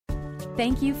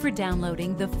Thank you for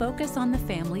downloading the Focus on the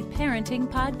Family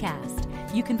Parenting Podcast.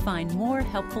 You can find more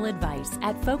helpful advice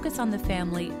at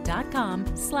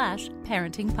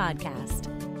focusonthefamily.com/parenting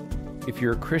podcast. If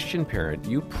you're a Christian parent,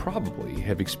 you probably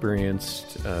have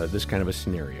experienced this kind of a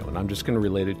scenario, and I'm just going to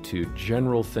relate it to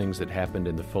general things that happened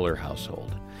in the Fuller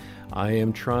household. I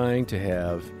am trying to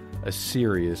have a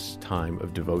serious time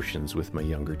of devotions with my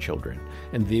younger children,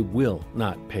 and they will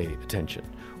not pay attention,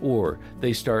 or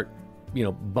they start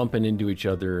bumping into each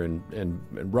other and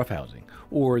roughhousing,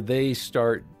 or they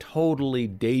start totally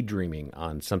daydreaming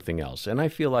on something else. And I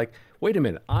feel like, wait a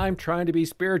minute, I'm trying to be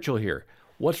spiritual here.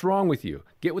 What's wrong with you?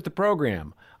 Get with the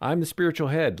program. I'm the spiritual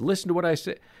head. Listen to what I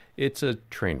say. It's a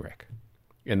train wreck.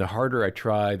 And the harder I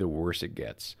try, the worse it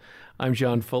gets. I'm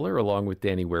John Fuller, along with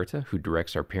Danny Huerta, who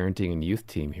directs our parenting and youth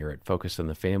team here at Focus on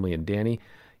the Family. And Danny,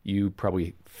 you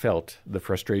probably felt the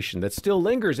frustration that still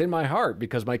lingers in my heart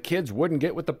because my kids wouldn't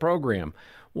get with the program.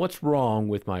 What's wrong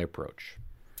with my approach?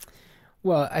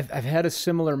 Well, I've had a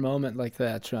similar moment like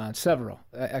that, John. Several,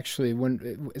 actually,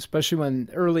 especially when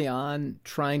early on,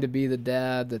 trying to be the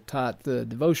dad that taught the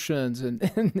devotions and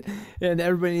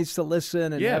everybody needs to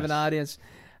listen and have an audience.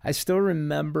 I still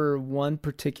remember one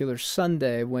particular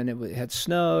Sunday when it had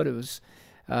snowed. It was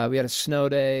we had a snow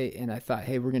day, and I thought,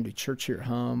 hey, we're going to do church here at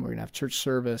home. We're going to have church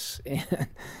service,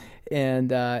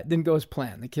 and it didn't go as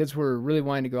planned. The kids were really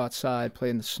wanting to go outside, play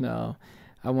in the snow.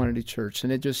 I wanted to do church,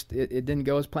 and it didn't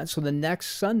go as planned. So the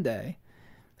next Sunday,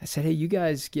 I said, hey, you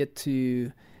guys get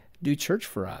to do church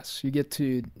for us. You get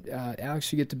to,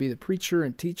 Alex, you get to be the preacher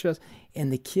and teach us.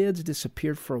 And the kids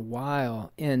disappeared for a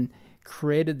while and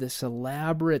created this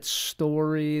elaborate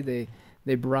story.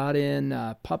 They brought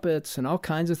in puppets and all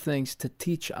kinds of things to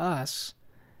teach us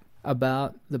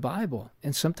about the Bible.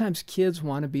 And sometimes kids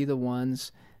want to be the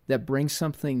ones that bring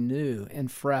something new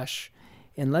and fresh,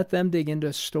 and let them dig into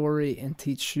a story and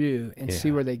teach you and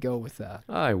see where they go with that.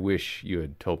 I wish you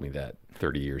had told me that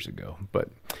 30 years ago. But,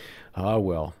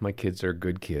 well, my kids are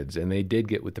good kids, and they did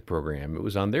get with the program. It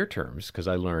was on their terms because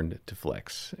I learned to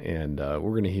flex. And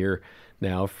we're going to hear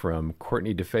now from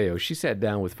Courtney DeFeo. She sat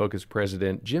down with Focus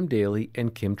President Jim Daly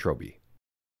and Kim Troby.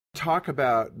 Talk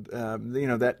about,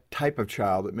 that type of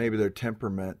child that maybe their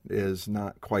temperament is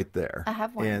not quite there. I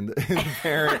have one. And the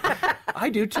parent, I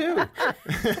do too.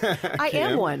 I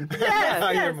am one. Yes,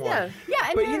 I am one.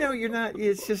 Yeah, but you're not,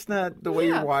 it's just not the way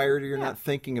you're wired, or you're not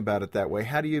thinking about it that way.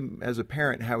 How do you, as a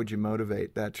parent, how would you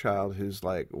motivate that child who's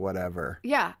like, whatever?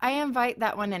 Yeah, I invite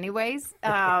that one anyways.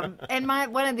 And my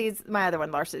other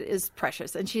one, Larsa, is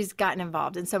precious, and she's gotten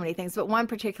involved in so many things. But one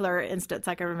particular instance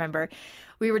I can remember,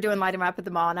 we were doing Light 'em Up at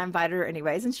the mall, and I invited her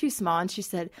anyways, and she's small, and she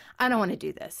said, I don't want to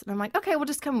do this. And I'm like, okay, well,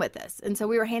 just come with us. And so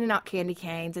we were handing out candy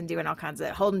canes and doing all kinds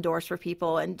of holding doors for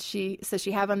people, and she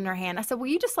had one in her hand. I said, well,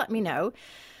 you just let me know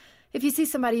if you see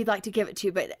somebody you'd like to give it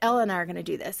to, but Ella and I are going to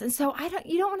do this. And so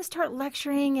you don't want to start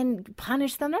lecturing and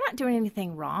punish them. They're not doing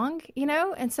anything wrong,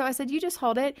 And so I said, you just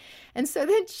hold it. And so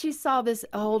then she saw this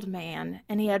old man,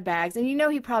 and he had bags, and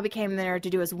he probably came there to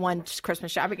do his one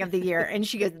Christmas shopping of the year. And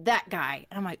she goes, that guy.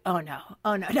 And I'm like, oh no,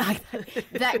 not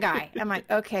that guy. I'm like,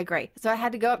 okay, great. So I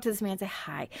had to go up to this man and say,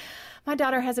 hi, my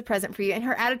daughter has a present for you. And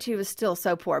her attitude was still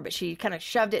so poor, but she kind of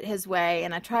shoved it his way,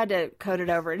 and I tried to code it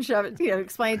over and shove it,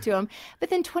 explain it to him. But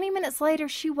then 20 minutes later,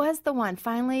 she was the one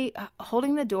finally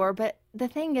holding the door. But the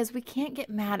thing is, we can't get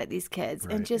mad at these kids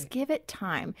and just give it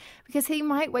time, because he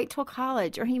might wait till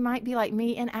college, or he might be like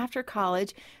me and after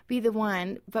college be the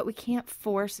one, but we can't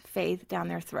force faith down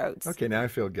their throats. Okay, now I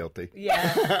feel guilty.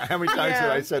 Yeah. How many times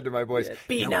have I said to my boys,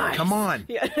 be nice. Come on,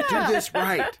 do this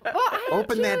right. Well,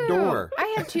 Open that door.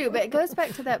 I have too, but it goes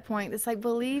back to that point. It's like,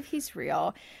 believe he's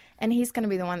real, and he's going to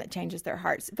be the one that changes their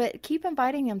hearts. But keep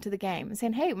inviting them to the game and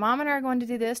saying, hey, Mom and I are going to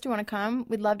do this. Do you want to come?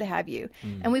 We'd love to have you.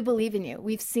 And we believe in you.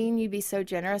 We've seen you be so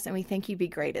generous, and we think you'd be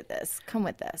great at this. Come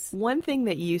with us. One thing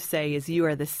that you say is you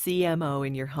are the CMO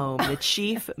in your home, the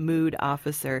Chief Mood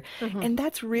Officer. And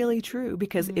that's really true,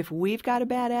 because if we've got a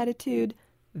bad attitude,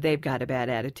 they've got a bad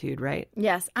attitude, right?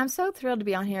 Yes. I'm so thrilled to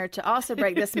be on here to also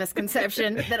break this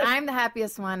misconception that I'm the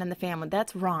happiest one in the family.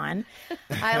 That's Ron.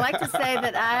 I like to say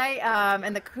that I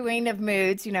am the queen of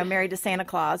moods, married to Santa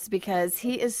Claus, because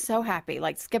he is so happy,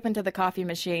 like skipping to the coffee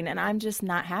machine, and I'm just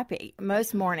not happy.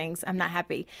 Most mornings, I'm not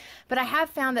happy. But I have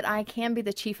found that I can be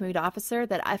the chief mood officer,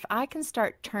 that if I can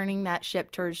start turning that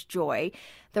ship towards joy,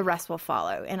 the rest will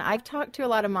follow. And I've talked to a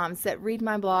lot of moms that read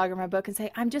my blog or my book and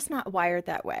say, I'm just not wired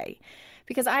that way,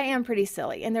 because I am pretty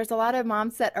silly. And there's a lot of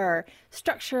moms that are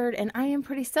structured, and I am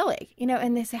pretty silly,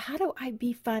 and they say, how do I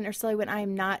be fun or silly when I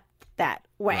am not that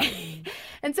way?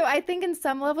 And so I think in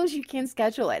some levels you can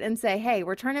schedule it and say, hey,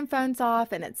 we're turning phones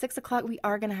off, and at 6 o'clock we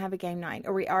are going to have a game night,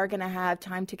 or we are going to have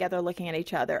time together looking at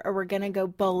each other, or we're going to go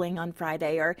bowling on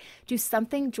Friday, or do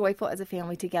something joyful as a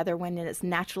family together when it's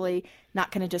naturally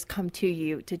not going to just come to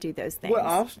you to do those things.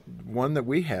 Well, one that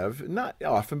we have, not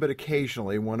often, but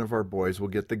occasionally, one of our boys will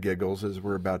get the giggles as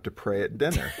we're about to pray at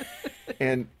dinner.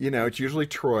 And, it's usually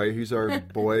Troy, who's our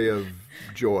boy of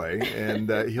joy, and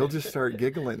he'll just start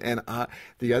giggling. And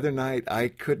the other night, I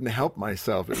couldn't help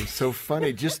myself. It was so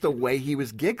funny, just the way he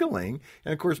was giggling.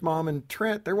 And, of course, Mom and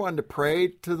Trent, they're wanting to pray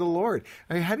to the Lord.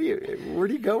 I mean, where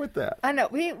do you go with that? I know.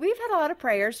 We've had a lot of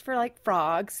prayers for, like,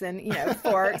 frogs and,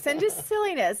 forks and just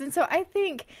silliness. And so I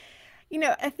think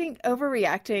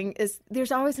overreacting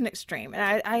there's always an extreme.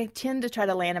 And I tend to try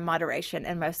to land in moderation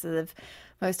in most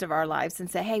of our lives and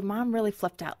say, hey, Mom really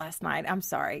flipped out last night. I'm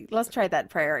sorry. Let's try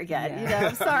that prayer again. Yeah.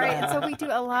 I'm sorry. And so we do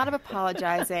a lot of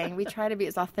apologizing. We try to be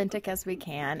as authentic as we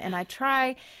can. And I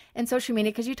try in social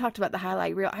media, because you talked about the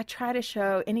highlight reel, I try to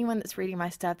show anyone that's reading my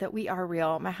stuff that we are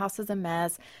real. My house is a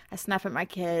mess. I snap at my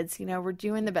kids. We're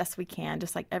doing the best we can,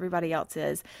 just like everybody else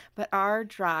is. But our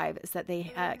drive is that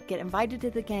they get invited to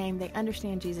the game. They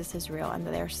understand Jesus is real and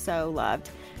that they're so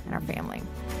loved in our family.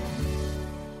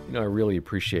 I really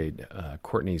appreciate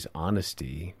Courtney's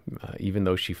honesty. Even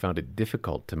though she found it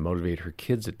difficult to motivate her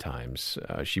kids at times,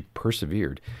 she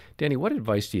persevered. Danny, what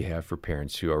advice do you have for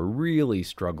parents who are really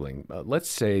struggling?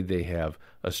 Let's say they have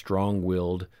a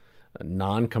strong-willed,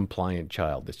 non-compliant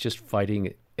child that's just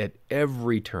fighting at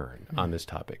every turn on this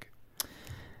topic.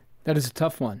 That is a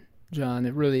tough one, John.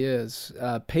 It really is.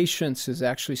 Patience is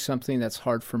actually something that's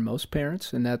hard for most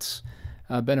parents, and that's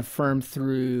been affirmed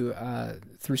through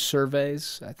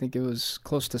surveys. I think it was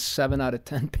close to 7 out of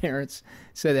 10 parents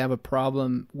say they have a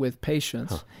problem with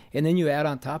patience. And then you add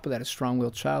on top of that a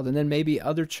strong-willed child, and then maybe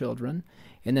other children,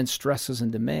 and then stresses and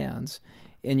demands,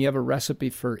 and you have a recipe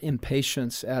for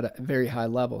impatience at a very high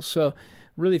level. So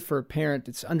really for a parent,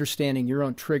 it's understanding your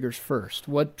own triggers first.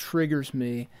 What triggers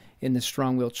me in this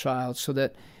strong-willed child, so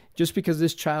that just because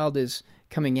this child is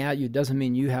coming at you doesn't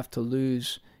mean you have to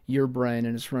lose your brain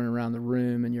and it's running around the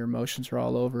room and your emotions are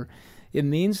all over. It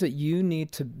means that you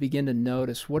need to begin to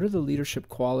notice, what are the leadership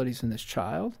qualities in this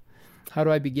child? How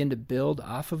do I begin to build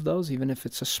off of those, even if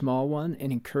it's a small one,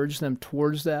 and encourage them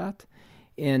towards that?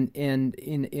 And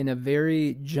in a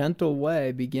very gentle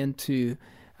way, begin to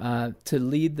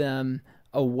lead them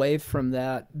away from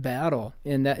that battle.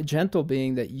 And that gentle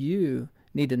being that you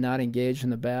need to not engage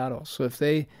in the battle. So if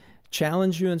they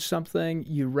challenge you in something,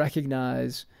 you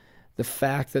recognize the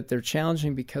fact that they're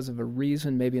challenging because of a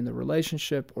reason, maybe in the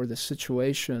relationship or the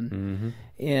situation,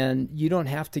 and you don't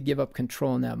have to give up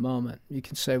control in that moment. You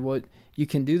can say, well, you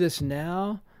can do this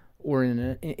now or in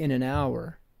an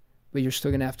hour, but you're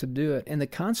still going to have to do it. And the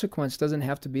consequence doesn't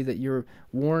have to be that you're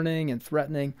warning and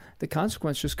threatening. The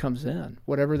consequence just comes in,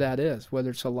 whatever that is, whether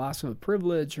it's a loss of a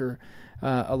privilege or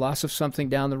a loss of something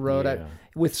down the road. Yeah.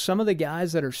 With some of the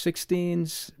guys that are 15,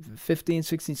 16,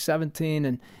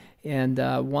 17, and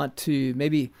want to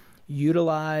maybe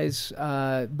utilize,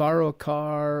 borrow a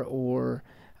car, or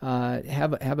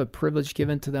have a privilege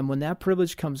given to them. When that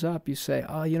privilege comes up, you say,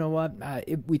 oh, you know what?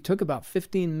 We took about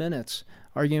 15 minutes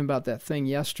arguing about that thing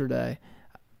yesterday.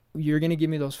 You're going to give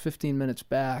me those 15 minutes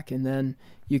back, and then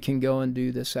you can go and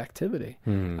do this activity.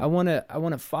 I want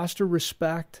to foster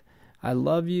respect. I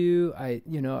love you. I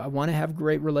want to have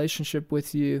great relationship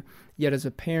with you. Yet as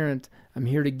a parent, I'm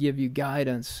here to give you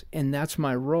guidance, and that's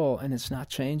my role, and it's not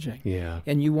changing. Yeah.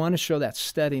 And you want to show that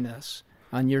steadiness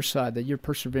on your side, that you're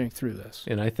persevering through this.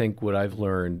 And I think what I've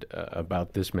learned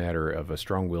about this matter of a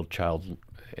strong-willed child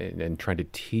and trying to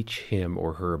teach him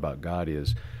or her about God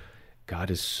is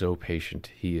so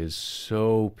patient. He is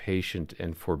so patient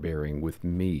and forbearing with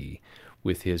me,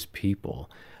 with his people.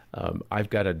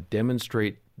 I've got to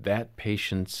demonstrate that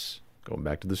patience, going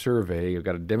back to the survey, I've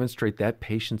got to demonstrate that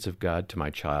patience of God to my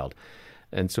child.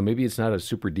 And so maybe it's not a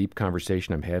super deep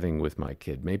conversation I'm having with my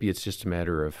kid. Maybe it's just a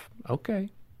matter of, okay,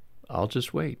 I'll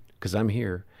just wait because I'm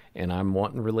here and I'm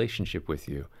wanting relationship with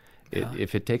you.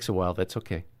 If it takes a while, that's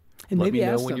okay. And Let maybe me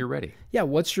know ask when them, you're ready. Yeah,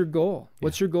 what's your goal?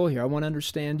 What's your goal here? I want to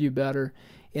understand you better.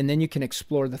 And then you can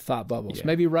explore the thought bubbles. Yeah.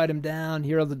 Maybe write them down.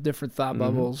 Here are the different thought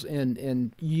bubbles,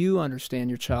 and you understand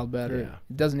your child better. Yeah.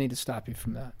 It doesn't need to stop you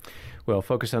from that. Well,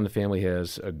 Focus on the Family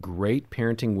has a great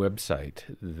parenting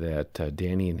website that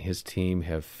Danny and his team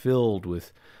have filled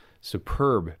with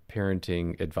superb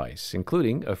parenting advice,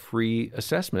 including a free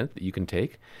assessment that you can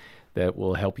take that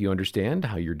will help you understand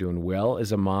how you're doing well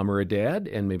as a mom or a dad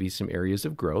and maybe some areas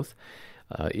of growth.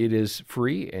 It is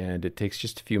free and it takes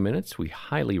just a few minutes. We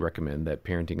highly recommend that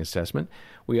parenting assessment.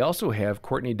 We also have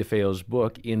Courtney DeFeo's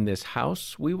book, In This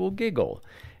House, We Will Giggle.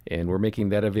 And we're making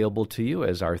that available to you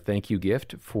as our thank you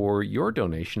gift for your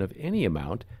donation of any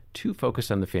amount to Focus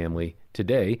on the Family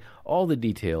today. All the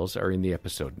details are in the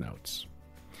episode notes.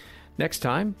 Next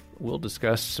time, we'll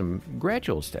discuss some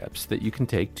gradual steps that you can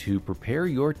take to prepare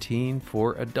your teen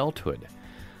for adulthood.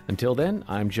 Until then,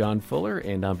 I'm John Fuller,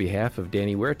 and on behalf of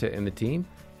Danny Huerta and the team,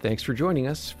 thanks for joining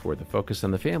us for the Focus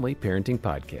on the Family Parenting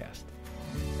Podcast.